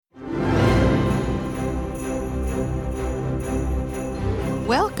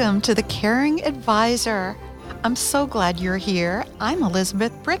Welcome to The Caring Advisor. I'm so glad you're here. I'm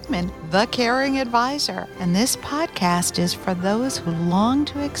Elizabeth Brickman, The Caring Advisor, and this podcast is for those who long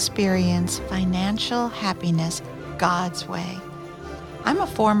to experience financial happiness God's way. I'm a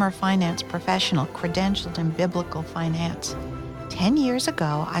former finance professional credentialed in biblical finance. 10 years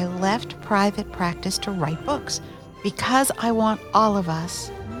ago, I left private practice to write books because I want all of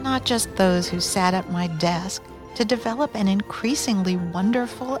us, not just those who sat at my desk, to develop an increasingly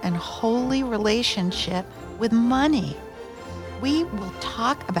wonderful and holy relationship with money. We will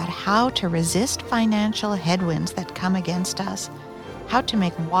talk about how to resist financial headwinds that come against us, how to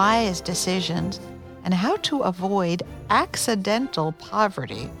make wise decisions, and how to avoid accidental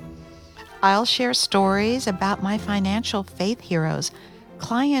poverty. I'll share stories about my financial faith heroes,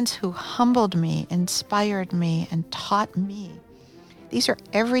 clients who humbled me, inspired me, and taught me. These are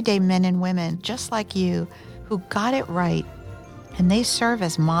everyday men and women just like you who got it right, and they serve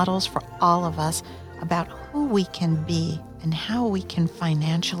as models for all of us about who we can be and how we can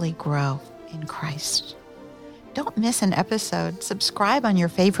financially grow in Christ. Don't miss an episode. Subscribe on your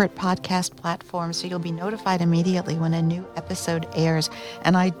favorite podcast platform so you'll be notified immediately when a new episode airs.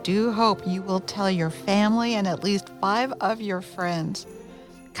 And I do hope you will tell your family and at least 5 of your friends.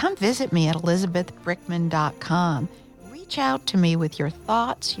 Come visit me at elizabethbrickman.com. Reach out to me with your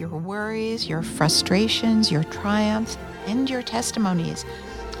thoughts, your worries, your frustrations, your triumphs, and your testimonies.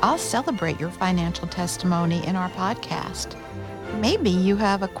 I'll celebrate your financial testimony in our podcast. Maybe you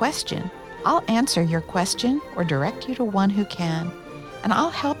have a question. I'll answer your question or direct you to one who can. And I'll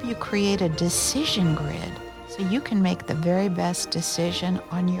help you create a decision grid so you can make the very best decision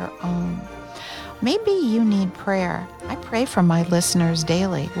on your own. Maybe you need prayer. I pray for my listeners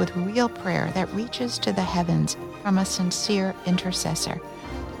daily with real prayer that reaches to the heavens from a sincere intercessor.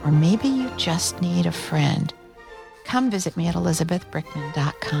 Or maybe you just need a friend. Come visit me at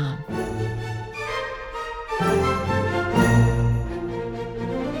elizabethbrickman.com.